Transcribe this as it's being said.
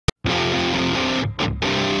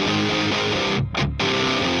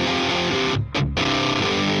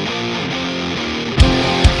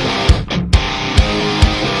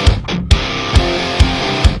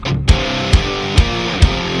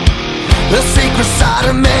secret side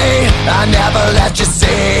of me I never let you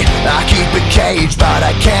see. I keep it caged but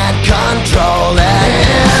I can't control it.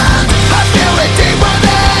 And I feel it deep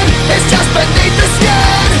within, it's just beneath the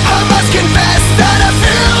skin. I must confess that I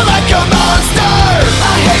feel like a monster.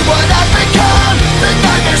 I hate what I've become, the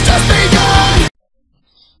nightmare's just begun.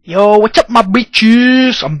 Yo, what's up my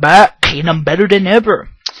bitches? I'm back and I'm better than ever.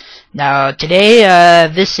 Now today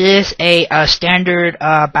this is a standard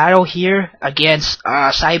battle here against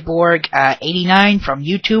cyborg98 from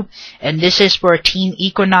YouTube, and this is for Team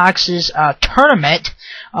Equinox's tournament.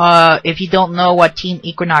 If you don't know what Team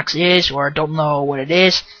Equinox is or don't know what it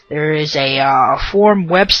is, there is a forum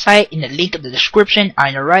website in the link in the description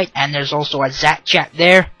on your right, and there's also a Zat chat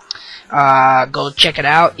there. Go check it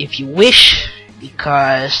out if you wish,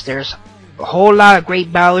 because there's a whole lot of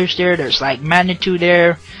great battlers there. There's like Manitou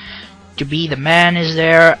there, To Be the Man is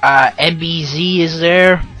there, MBZ is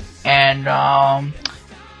there, and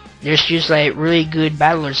there's just like really good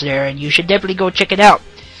battlers there, and you should definitely go check it out.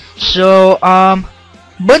 So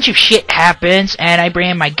bunch of shit happens, and I bring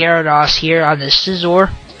in my Gyarados here on the Scizor,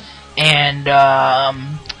 and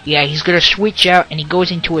yeah, he's gonna switch out and he goes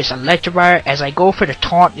into his Electivire as I go for the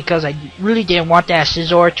taunt, because I really didn't want that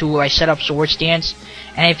Scizor to like set up Swords Dance.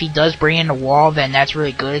 And if he does bring in the wall, then that's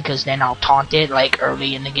really good, because then I'll taunt it like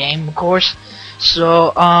early in the game, of course.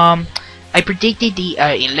 So I predicted the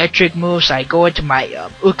electric moves. I go into my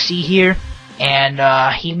Uxie here, and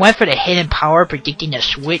he went for the hidden power, predicting the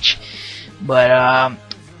switch, but I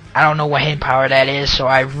don't know what hidden power that is, so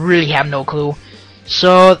I really have no clue.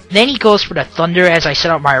 So then he goes for the thunder as I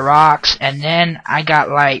set up my rocks, and then I got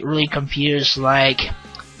like really confused, like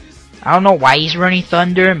I don't know why he's running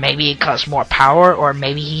thunder. Maybe it costs more power, or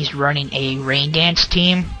maybe he's running a rain dance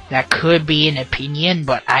team. That could be an opinion,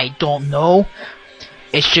 but I don't know.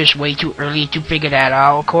 It's just way too early to figure that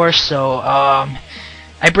out, of course. So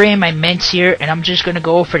I bring in my Ments here, and I'm just gonna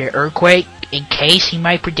go for the Earthquake in case he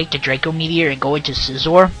might predict a Draco Meteor and go into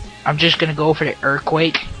Scizor. I'm just gonna go for the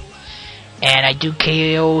Earthquake, and I do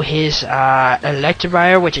KO his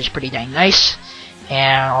Electivire, which is pretty dang nice,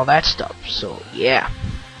 and all that stuff. So yeah.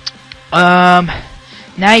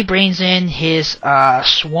 Now he brings in his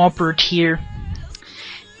Swampert here,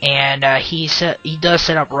 and he does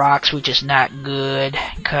set up rocks, which is not good,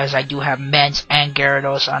 because I do have Ments and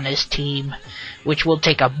Gyarados on this team, which will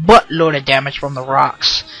take a buttload of damage from the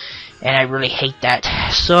rocks, and I really hate that.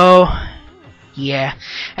 So yeah,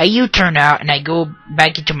 I U-turn out and I go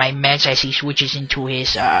back into my Ments as he switches into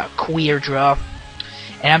his Queer Draw,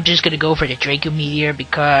 and I'm just gonna go for the Draco Meteor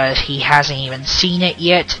because he hasn't even seen it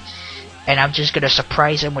yet. And I'm just gonna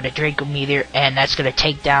surprise him with a Draco Meteor, and that's gonna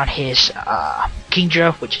take down his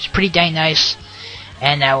Kingdra, which is pretty dang nice,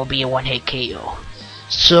 and that will be a one-hit KO.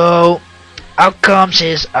 So out comes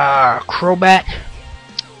his Crobat,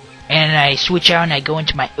 and I switch out and I go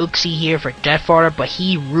into my Uxie here for Death Fodder, but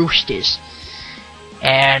he roosted,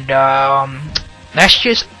 and that's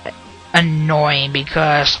just annoying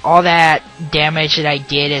because all that damage that I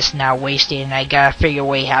did is now wasted, and I gotta figure a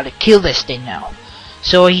way how to kill this thing now.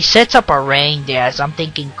 So he sets up a rain dance. I'm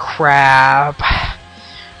thinking crap.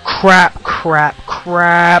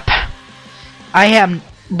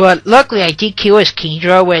 But luckily I did kill his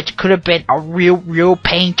Kingdra, which could have been a real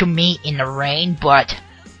pain to me in the rain, but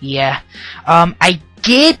yeah. I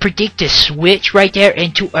did predict a switch right there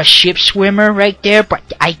into a Ship Swimmer right there, but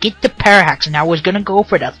I get the Parahax, and I was gonna go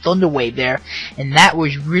for the Thunder Wave there, and that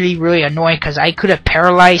was really annoying because I could have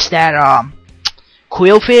paralyzed that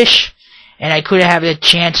Quillfish, and I could have had a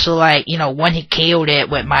chance to, like, you know, one-hit KO'd it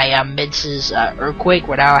with my Ments' Earthquake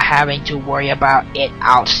without having to worry about it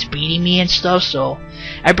outspeeding me and stuff. So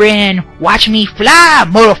I bring in Watch Me Fly,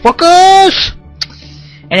 motherfuckers!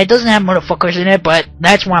 And it doesn't have motherfuckers in it, but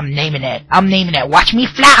that's what I'm naming it. I'm naming it Watch Me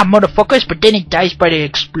Fly, motherfuckers, but then it dies by the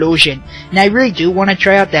explosion. And I really do want to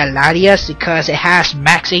try out that Latias because it has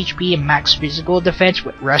max HP and max physical defense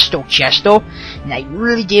with Resto Chesto. And I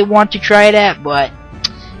really did want to try that, but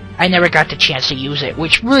I never got the chance to use it,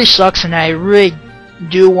 which really sucks, and I really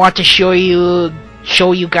do want to show you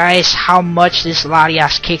guys how much this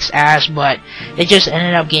Latias kicks ass, but it just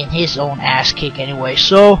ended up getting his own ass kick anyway.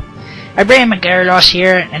 So I bring in my Gyarados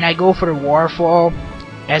here, and I go for the Waterfall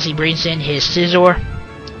as he brings in his Scizor,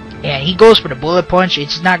 and he goes for the Bullet Punch.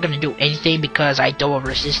 It's not gonna do anything because I double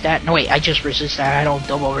resist that. No wait, I just resist that. I don't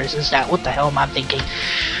double resist that. What the hell am I thinking?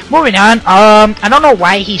 Moving on. I don't know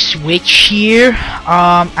why he switched here.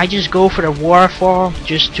 I just go for the Waterfall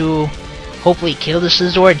just to hopefully kill the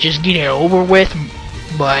Scizor and just get it over with.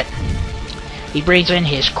 But he brings in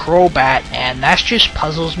his Crobat, and that just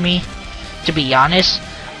puzzles me, to be honest.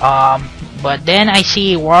 But then I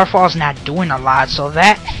see Waterfall's not doing a lot, so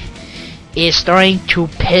that is starting to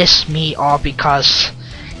piss me off because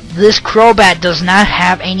this Crobat does not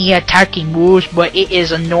have any attacking moves, but it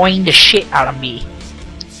is annoying the shit out of me.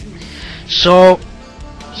 So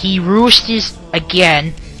he roosted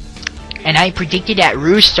again, and I predicted that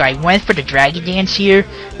roost, so I went for the Dragon Dance here,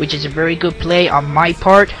 which is a very good play on my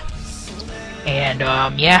part. And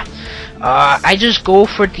yeah, I just go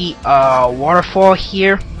for the Waterfall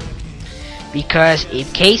here, because in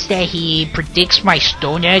case that he predicts my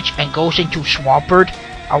Stone Edge and goes into Swampert,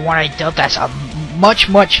 I want to deal that much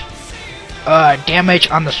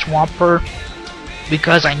damage on the Swampert,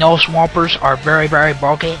 because I know Swampers are very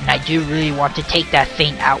bulky, and I do really want to take that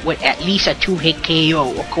thing out with at least a 2-hit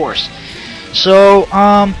KO, of course. So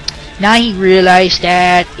now he realized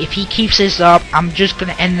that if he keeps this up, I'm just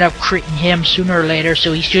gonna end up critting him sooner or later,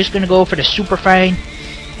 so he's just gonna go for the Super Fang,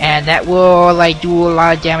 and that will like do a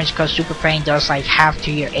lot of damage because Super Fang does like half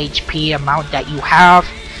to your HP amount that you have.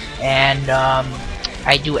 And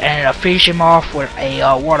I do end up finish him off with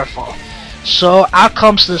a Waterfall. So out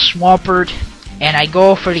comes the Swampert, and I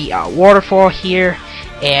go for the Waterfall here,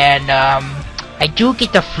 and I do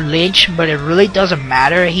get the flinch, but it really doesn't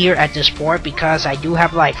matter here at this point because I do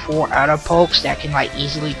have like 4 auto pokes that can like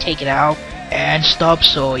easily take it out and stuff.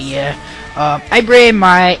 So yeah, I bring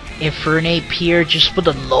my Infernape here just for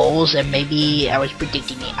the lulz, and maybe I was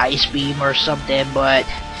predicting the Ice Beam or something, but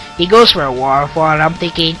he goes for a Waterfall, and I'm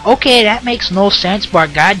thinking, okay, that makes no sense,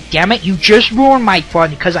 but god damn it, you just ruined my fun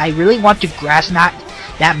because I really want to grass knot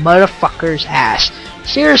that motherfucker's ass.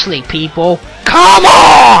 Seriously, people, come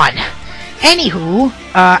on! Anywho,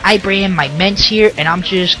 I bring in my Ments here, and I'm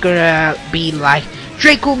just gonna be like,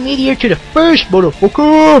 Draco Meteor to the face,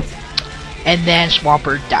 motherfucker! And then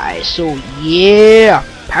Swampert dies. So yeah,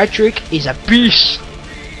 Patrick is a beast.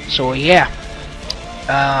 So yeah.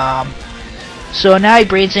 So now he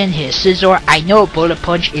brings in his Scizor. I know Bullet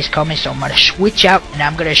Punch is coming, so I'm gonna switch out, and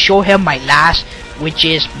I'm gonna show him my last, which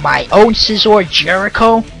is my own Scizor,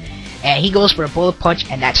 Jericho. And he goes for a Bullet Punch,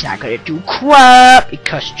 and that's not gonna do crap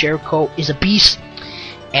because Jericho is a beast.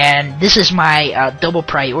 And this is my double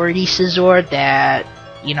priority Scizor that,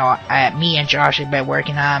 you know, me and Josh have been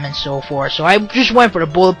working on and so forth. So I just went for the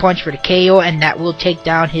Bullet Punch for the KO, and that will take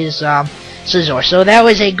down his Scizor. So that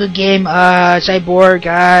was a good game,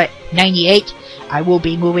 cyborg98. I will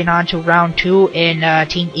be moving on to round 2 in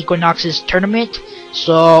Team Equinox's tournament.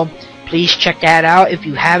 So please check that out if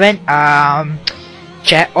you haven't.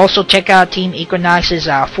 Also check out Team Equinox's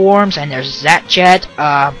forums, and there's that chat.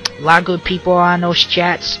 A lot of good people on those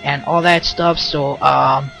chats and all that stuff. So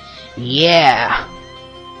yeah.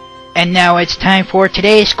 And now it's time for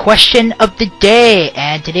today's question of the day.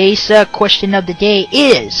 And today's question of the day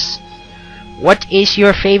is, what is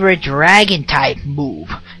your favorite dragon type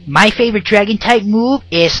move? My favorite dragon type move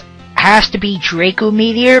has to be Draco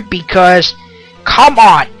Meteor, because come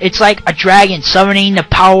on, it's like a dragon summoning the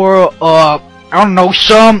power of, I don't know,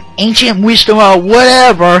 some ancient wisdom or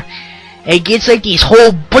whatever. It gets like these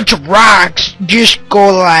whole bunch of rocks just go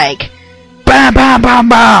like bam bam bam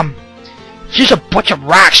bam. Just a bunch of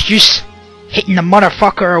rocks just hitting the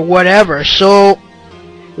motherfucker or whatever. So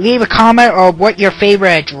leave a comment on what your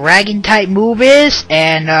favorite dragon type move is,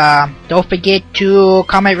 and don't forget to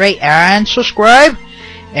comment, rate, and subscribe.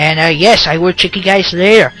 And yes, I will check you guys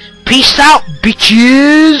later. Peace out,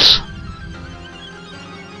 bitches.